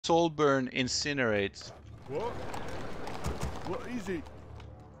Soul burn, incinerate. What? What is it?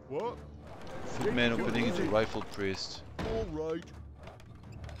 What? Footman opening into rifle priest. Alright.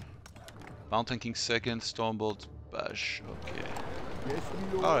 Mountain King second, Stormbolt bash. Okay. Yes,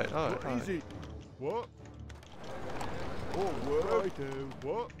 me lord. Alright. What is it? What? Oh, righto.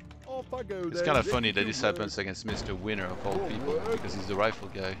 What? Off I go then. It's kind of funny that this happens against MisterWinner of all people, because he's the rifle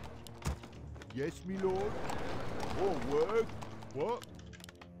guy. Yes, me lord. All work. What?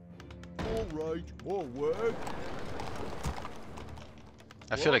 Alright. All work.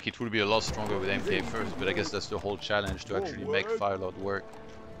 I feel like it would be a lot stronger with MK first, but I guess that's the whole challenge, to actually make Firelord work.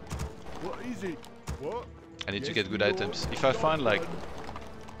 What is it? What? I need to get good items. If I find like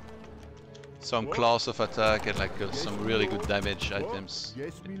some class of attack and like some really good damage items,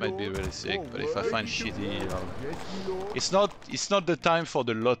 it might be really sick. But if I find shitty, you know, it's not the time for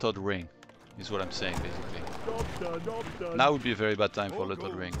the ToD ring, is what I'm saying basically. Now would be a very bad time for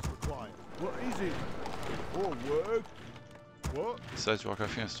ToD ring. What is it? All work. What? Besides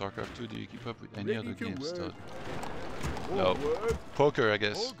Warcraft 3 and StarCraft 2, do you keep up with any other games, ToD? No. Poker, I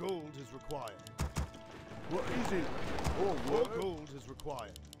guess. All gold is required. What is it? All gold is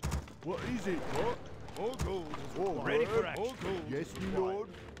required. What is it? What? All gold is required. Ready for action. All gold. Yes, my lord.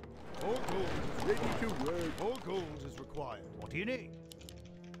 All gold is ready to work. All gold is required. What do you need?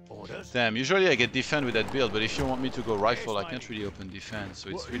 Orders. Damn, usually I get defend with that build, but if you want me to go rifle, I can't really open defense, so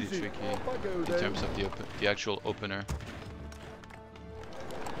it's really tricky in terms of the actual opener.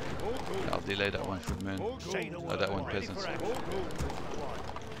 I'll delay that one, Footman. That one, Peasants.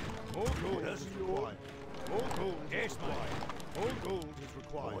 All gold is required. All gold is required. All gold is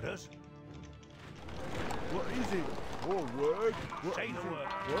required. Orders. What is it? All work. Say the word.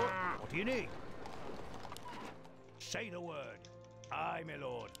 What do you need? Say the word. Aye, my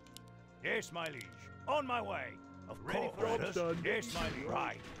lord. Yes, my liege. On my way. Of course. Ready for orders? Done. Yes, my liege.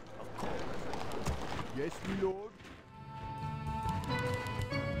 Right. Of course. Yes, my lord.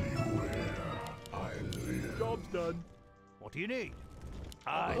 Beware, I live. Job's done. What do you need?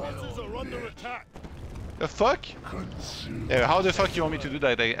 Aye, my forces are under attack. The fuck? Yeah, how the fuck you want me to do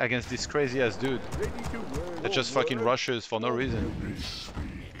that against this crazy ass dude that just fucking rushes for no reason?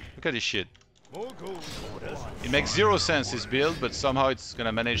 Look at this shit. It makes zero sense, this build, but somehow it's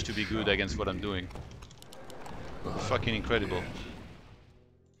gonna manage to be good against what I'm doing. Fucking incredible.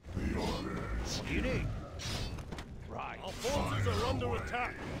 What do you need? Right. Our forces are under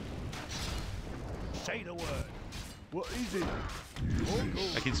attack. Say the word. What is it?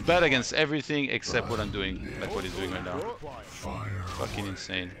 Like, it's bad against everything except what I'm doing, like what he's doing right now. Fucking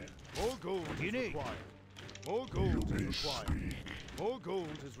insane. More gold. What do you need? More gold is required. More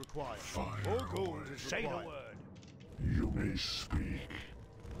gold is required. More gold is required. Say the word. You may speak.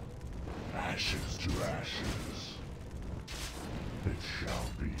 Ashes to ashes. It shall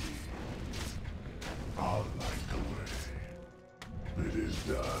be. I'll light the way. It is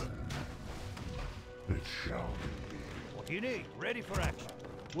done. It shall be. What do you need? Ready for action.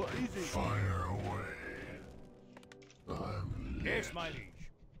 What is it? Fire away. Yes, my liege.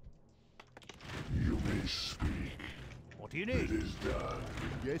 You may speak. What do you need? It is done.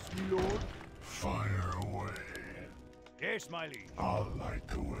 Yes, my lord. Fire away. Yes, my liege. I'll light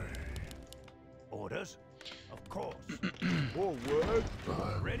the way. Orders? Of course. More word?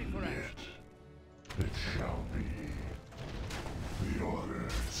 Ready for action. It shall be. The order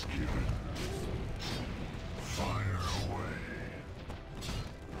is given. Fire away.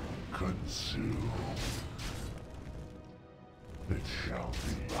 Consume. It shall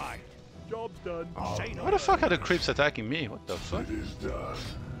be. Right. Job's done. Why the fuck are the creeps attacking me? What the fuck? It is done.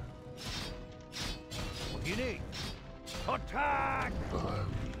 What do you need? Attack!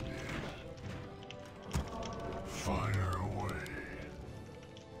 Fire away.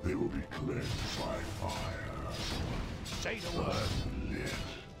 They will be cleansed by fire. Say the word. Lit.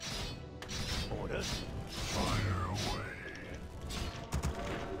 Orders. Fire away.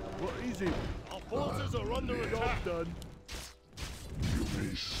 What is it? Our forces are under attack. Done. You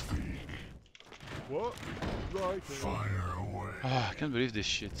may speak. What? Right. Fire away. Oh, I can't believe this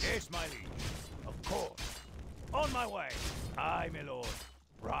shit. Yes, my liege. Of course. On my way. Aye, my lord.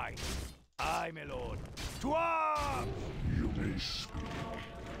 Right. Aye, my lord. To arms! You may speak.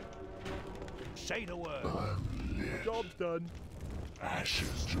 Say the word. Job's done.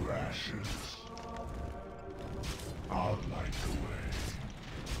 Ashes to ashes. I'll light the way.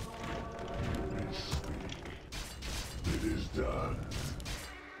 You may speak. It is done.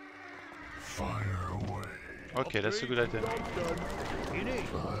 Fire away. Okay, that's a good idea. You need.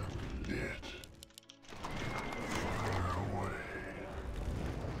 Lit. Fire away.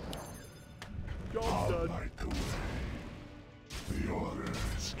 I'll light the way. The order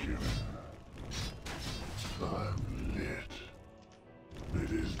is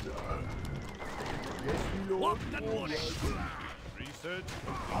Lord. Research.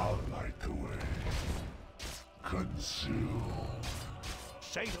 I'll light the way. Consume.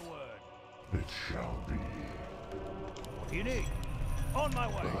 Say the word. It shall be. What do you need? On my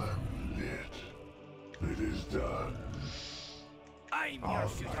way. Unlit. It is done. I'm your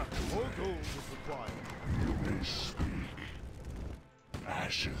shooter. More gold is required. You may speak.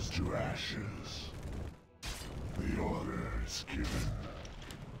 Ashes to ashes. The order is given.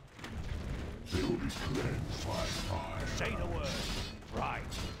 They will be cleansed by fire. Say the word.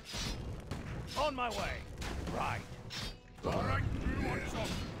 Right. On my way. Right. All right. What's up?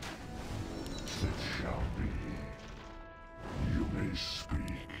 It shall be. You may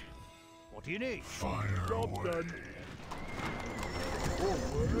speak. What do you need? Fire away.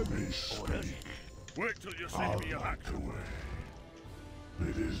 You may speak. Wait till you see me act away.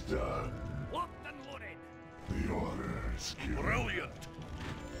 It is done. Locked and loaded. The order is given. Brilliant.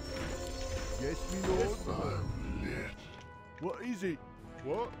 Yes, me lord. Unlit. What is it?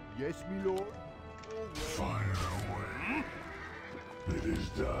 What? Yes, me lord. Fire away. It is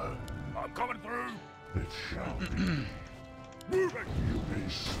done. I'm coming through. It shall be. Move it. You may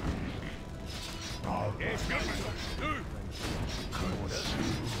speak. Yes, consume.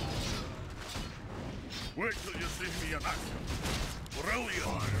 Wait till you see me in action. Brilliant.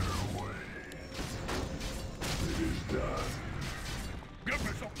 Fire away. It is done. Give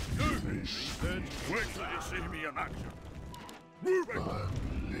me something to do. Wait till you see me in action. Move it.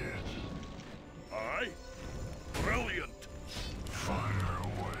 Unlit. Aye. Brilliant. Fire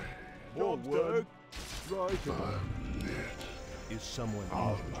away. More work. Right. Unlit. Is someone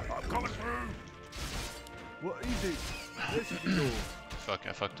I'm coming through. What is it? Yes, Lord. Fuck,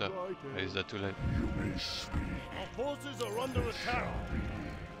 I fucked up. Right, is that too late? Our forces are under attack.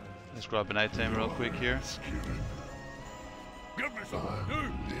 Let's grab an item real quick here. Give me something to do.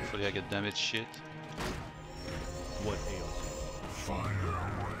 Hopefully I get damage shit. What ails you? Fire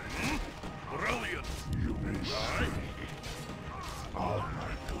away. Brilliant. You may die. I'll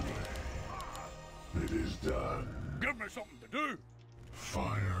light the way. It is done. Give me something to do.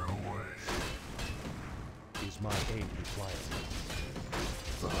 Fire away. Is my aid required?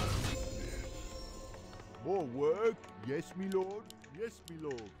 More work? Yes, me lord. Yes, me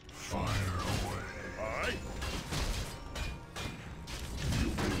lord. Fire away. Aye.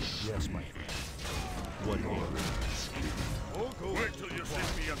 Yes, my friend. What order? Wait till you see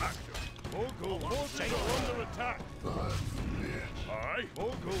me in action. Forces are under attack. Aye.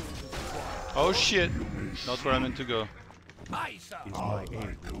 Oh shit! Not where I meant to go. Aye, sir. Is my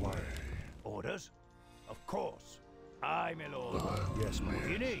aid required? Orders? Of course. Aye, my lord. Yes, my lord. What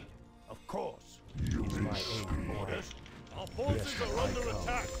do you need? Of course. Is my aid orders? Our forces are under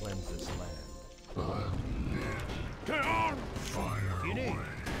attack. Cleanse this land. Get on! Fire away.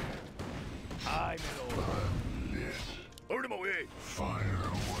 Aye, my lord. Hold him away. Fire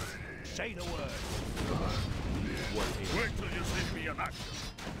away. Say the word. What is? Wait till you see me in action.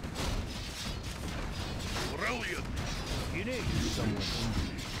 Brilliant. You need someone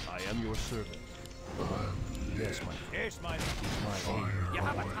injured. I am your servant. Yes, my friend. Yes, my lord. You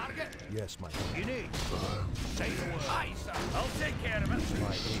have a target? Yes, my lord. You need? Say the word. Aye, sir. I'll take care of it.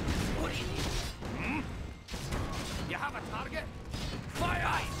 My aid. What do you need? You have a target? Fire!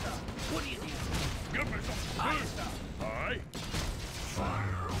 Aye, sir. What do you need? Give me some. Aye, sir. Aye.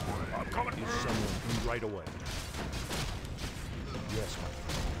 Fire away. I'm coming through. Someone right away. Yes, my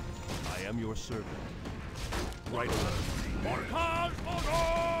friend. I am your servant. Right away. More cars, more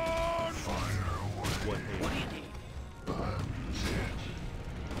guns! Fire away. What do you need?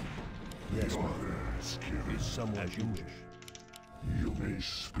 Yes, my friend. Is someone as you wish. You may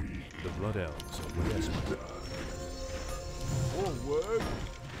speak. The blood elves are with us. More work?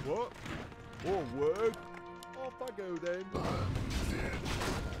 What? More work? Off I go then.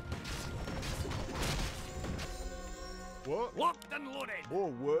 What? Locked and loaded. More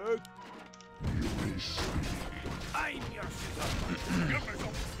work? You may speak. I'm your shooter. Give me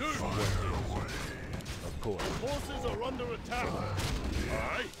some food. Fire away. Of course. Forces are under attack.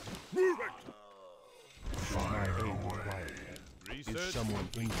 Aye. Move it. Fire away. Is someone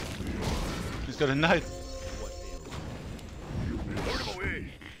injured? He's got a knife. What ails you? Put him away.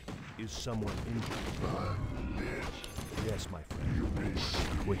 Is someone injured? Yes, my friend.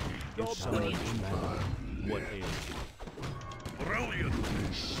 Quick. Is someone injured? What ails you? Brilliant.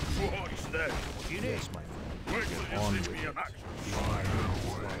 What's that? What do you need? Yes, my friend. Wait till you see me in action. Fire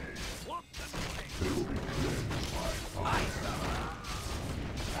away. What the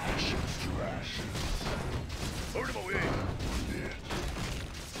ashes to ashes. Put him away.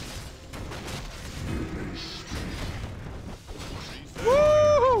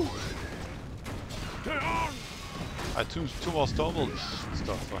 Woo! Get on! Two more stubble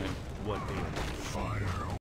stuff for him. What ails? Fire